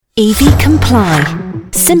EV Comply,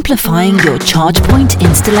 simplifying your charge point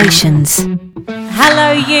installations.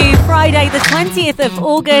 Hello you, Friday the 20th of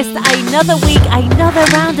August, another week, another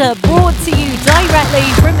roundup brought to you directly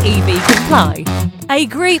from EV Comply. A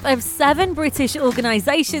group of 7 British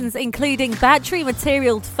organisations, including battery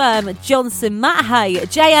materials firm Johnson Matthey,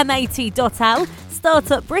 JMAT.L,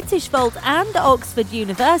 startup Britishvolt and Oxford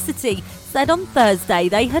University, said on Thursday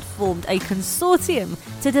they had formed a consortium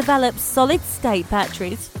to develop solid-state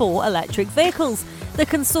batteries for electric vehicles. The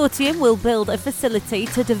consortium will build a facility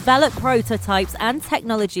to develop prototypes and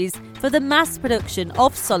technologies for the mass production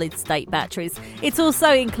of solid-state batteries. It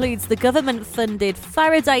also includes the government-funded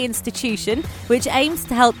Faraday Institution, which aims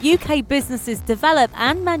to help UK businesses develop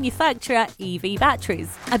and manufacture EV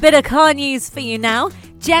batteries. A bit of car news for you now.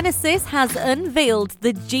 Genesis has unveiled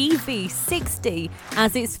the GV60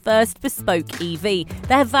 as its first bespoke EV.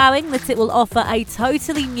 They're vowing that it will offer a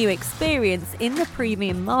totally new experience in the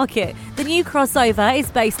premium market. The new crossover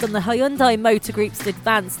is based on the Hyundai Motor Group's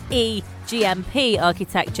advanced GMP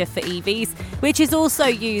architecture for EVs, which is also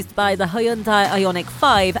used by the Hyundai Ioniq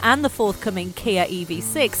 5 and the forthcoming Kia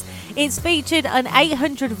EV6. It's featured an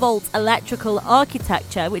 800-volt electrical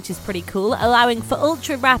architecture, which is pretty cool, allowing for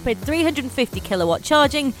ultra-rapid 350 kilowatt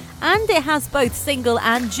charging, and it has both single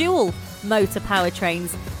and dual motor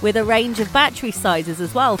powertrains with a range of battery sizes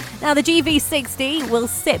as well. Now, the GV60 will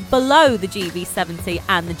sit below the GV70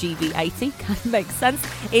 and the GV80, kind of makes sense,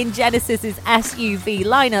 in Genesis's SUV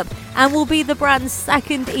lineup, and will be the brand's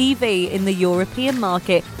second EV in the European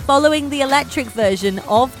market, following the electric version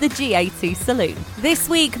of the G80 saloon. This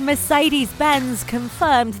week, Mercedes-Benz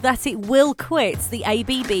confirmed that it will quit the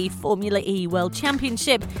ABB Formula E World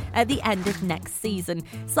Championship at the end of next season,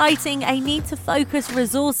 citing a need to focus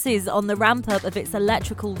resources on the ramp-up of its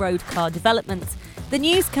electrical road car development. The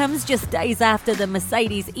news comes just days after the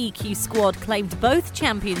Mercedes EQ squad claimed both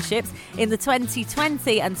championships in the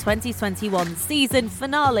 2020 and 2021 season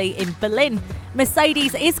finale in Berlin.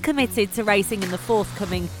 Mercedes is committed to racing in the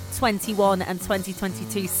forthcoming 21 and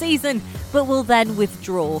 2022 season, but will then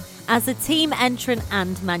withdraw as a team entrant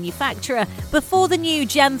and manufacturer. Before the new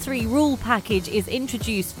Gen 3 rule package is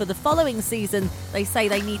introduced for the following season, they say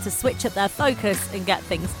they need to switch up their focus and get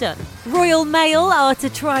things done. Royal Mail are to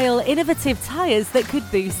trial innovative tyres that could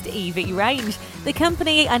boost EV range. The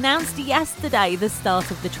company announced yesterday the start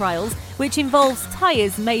of the trials, which involves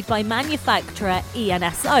tyres made by manufacturer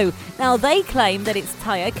ENSO. Now, they claim that its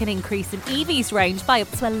tyre can increase an EV's range by up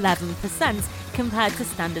to 11% compared to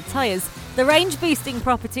standard tyres. The range-boosting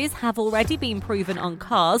properties have already been proven on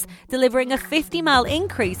cars, delivering a 50-mile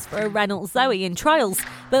increase for a Renault Zoe in trials.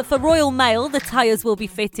 But for Royal Mail, the tyres will be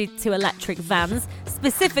fitted to electric vans,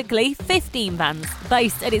 specifically 15 vans,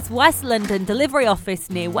 based at its West London delivery office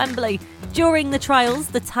near Wembley. During the trials,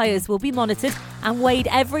 the tyres will be monitored and weighed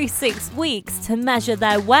every 6 weeks to measure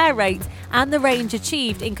their wear rate and the range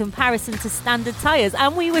achieved in comparison to standard tyres,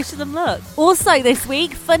 and we wish them luck. Also this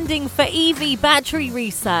week, funding for EV battery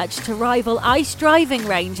research to rival ICE driving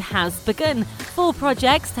range has begun. 4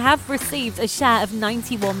 projects have received a share of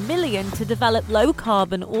 $91 million to develop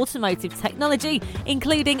low-carbon automotive technology,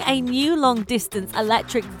 including a new long-distance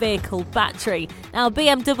electric vehicle battery. Now,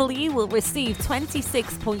 BMW will receive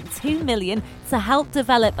 $26.2 million to help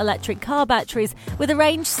develop electric car batteries with a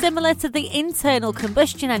range similar to the internal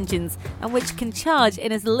combustion engines, and which can charge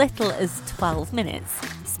in as little as 12 minutes.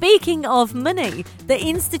 Speaking of money, the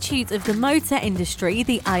Institute of the Motor Industry,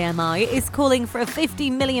 the IMI, is calling for a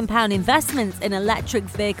 £50 million investment in electric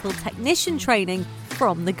vehicle technician training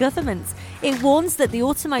from the government. It warns that the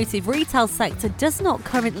automotive retail sector does not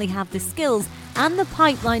currently have the skills and the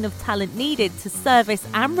pipeline of talent needed to service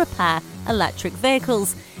and repair electric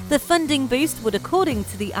vehicles. The funding boost would, according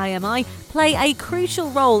to the IMI, play a crucial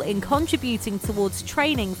role in contributing towards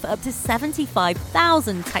training for up to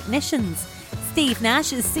 75,000 technicians. Steve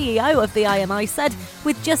Nash, as CEO of the IMI, said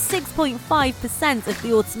with just 6.5% of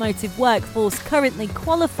the automotive workforce currently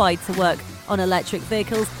qualified to work on electric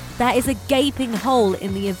vehicles, there is a gaping hole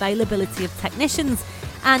in the availability of technicians.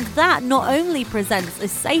 And that not only presents a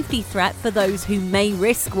safety threat for those who may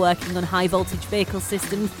risk working on high-voltage vehicle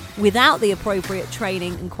systems without the appropriate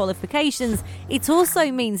training and qualifications, it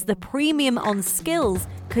also means the premium on skills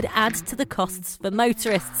could add to the costs for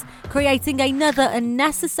motorists, creating another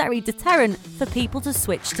unnecessary deterrent for people to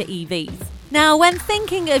switch to EVs. Now, when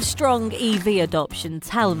thinking of strong EV adoption,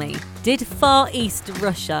 tell me, did Far East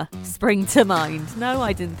Russia spring to mind? No,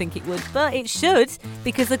 I didn't think it would, but it should,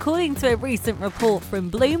 because according to a recent report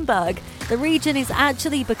from Bloomberg, the region is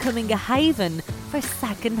actually becoming a haven for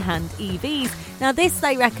second-hand EVs. Now this,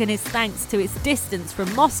 they reckon, is thanks to its distance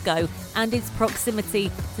from Moscow and its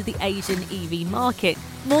proximity to the Asian EV market.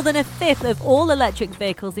 More than a fifth of all electric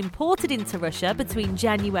vehicles imported into Russia between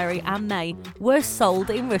January and May were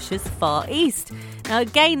sold in Russia's Far East. Now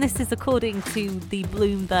again, this is according to the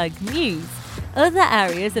Bloomberg News. Other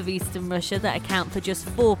areas of eastern Russia that account for just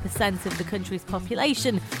 4% of the country's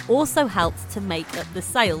population also helped to make up the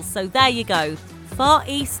sales. So there you go. Far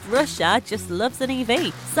East Russia just loves an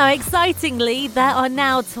EV. So excitingly, there are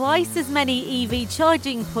now twice as many EV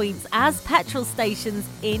charging points as petrol stations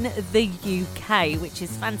in the UK, which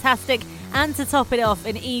is fantastic. And to top it off,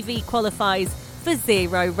 an EV qualifies for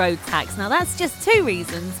zero road tax. Now that's just 2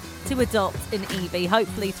 reasons to adopt an EV.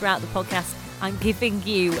 Hopefully throughout the podcast I'm giving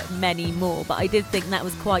you many more, but I did think that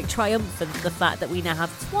was quite triumphant, the fact that we now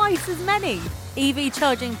have twice as many EV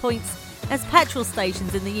charging points as petrol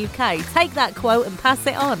stations in the UK. Take that quote and pass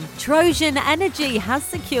it on. Trojan Energy has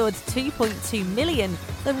secured $2.2 million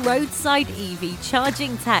for roadside EV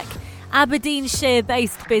charging tech.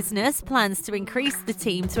 Aberdeenshire-based business plans to increase the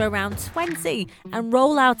team to around 20 and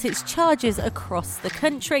roll out its chargers across the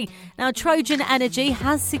country. Now, Trojan Energy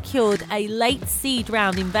has secured a late seed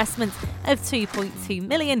round investment of $2.2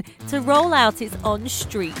 million to roll out its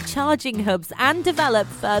on-street charging hubs and develop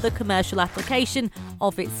further commercial application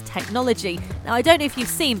of its technology. Now, I don't know if you've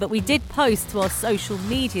seen, but we did post to our social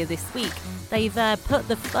media this week. They've put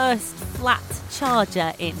the first flat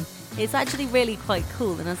charger in. It's actually really quite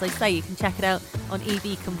cool, and as I say, you can check it out on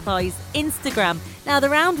EV Comply's Instagram. Now, the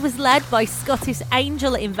round was led by Scottish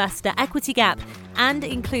angel investor Equity Gap and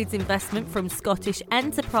includes investment from Scottish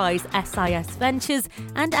enterprise SIS Ventures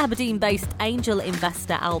and Aberdeen-based angel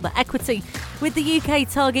investor Alba Equity. With the UK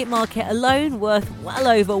target market alone worth well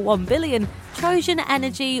over $1 billion, Trojan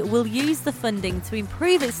Energy will use the funding to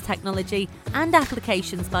improve its technology and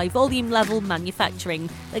applications by volume-level manufacturing.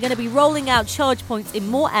 They're going to be rolling out charge points in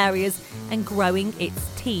more areas and growing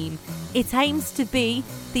its team. It aims to be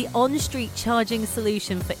the on-street charging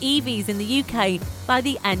solution for EVs in the UK by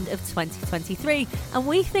the end of 2023, and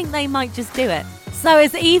we think they might just do it. So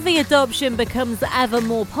as EV adoption becomes ever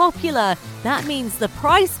more popular, that means the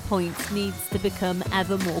price point needs to become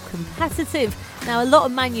ever more competitive. Now, a lot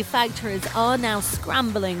of manufacturers are now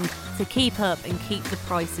scrambling to keep up and keep the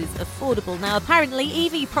prices affordable. Now, apparently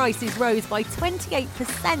EV prices rose by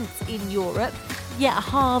 28% in Europe, yet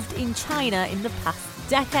halved in China in the past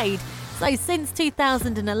decade. So since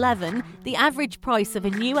 2011, the average price of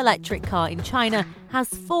a new electric car in China has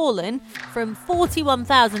fallen from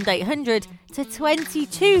 41,800 to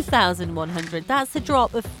 22,100. That's a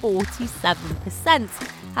drop of 47%.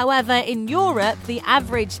 However, in Europe, the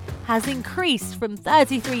average has increased from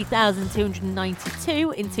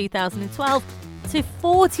 33,292 in 2012 to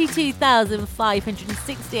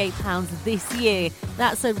 £42,568 this year.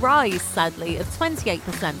 That's a rise, sadly, of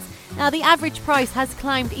 28%. Now, the average price has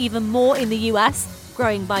climbed even more in the US,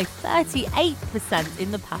 growing by 38%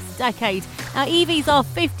 in the past decade. Now, EVs are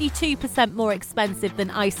 52% more expensive than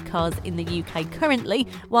ICE cars in the UK currently,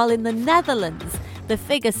 while in the Netherlands, the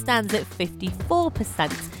figure stands at 54%.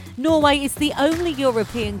 Norway is the only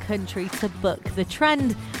European country to buck the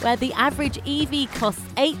trend, where the average EV costs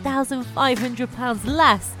 £8,500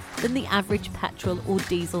 less than the average petrol or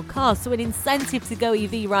diesel car. So an incentive to go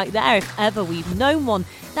EV right there if ever we've known one.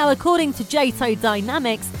 Now, according to JMAT.L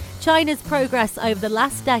Dynamics, China's progress over the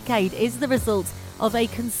last decade is the result of a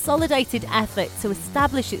consolidated effort to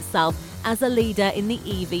establish itself as a leader in the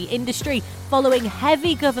EV industry. Following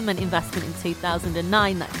heavy government investment in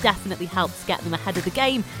 2009, that definitely helped get them ahead of the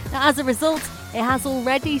game. Now, as a result, it has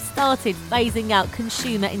already started phasing out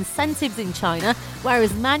consumer incentives in China,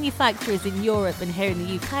 whereas manufacturers in Europe and here in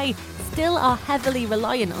the UK still are heavily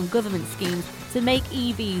reliant on government schemes to make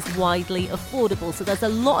EVs widely affordable. So there's a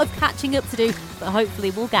lot of catching up to do, but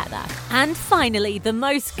hopefully we'll get there. And finally, the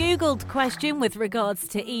most Googled question with regards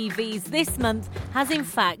to EVs this month has in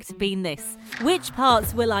fact been this: which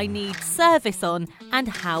parts will I need service on and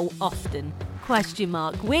how often?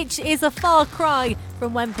 Which is a far cry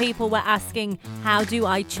from when people were asking, how do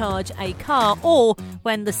I charge a car? Or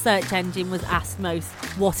when the search engine was asked most,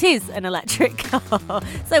 what is an electric car?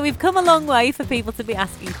 So we've come a long way for people to be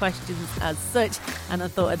asking questions as such, and I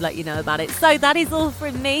thought I'd let you know about it. So that is all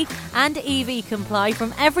from me and EV Comply.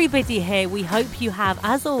 From everybody here, we hope you have,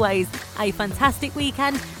 as always, a fantastic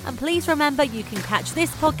weekend. And please remember, you can catch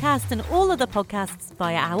this podcast and all other podcasts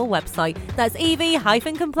via our website. That's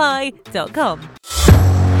ev-comply.com.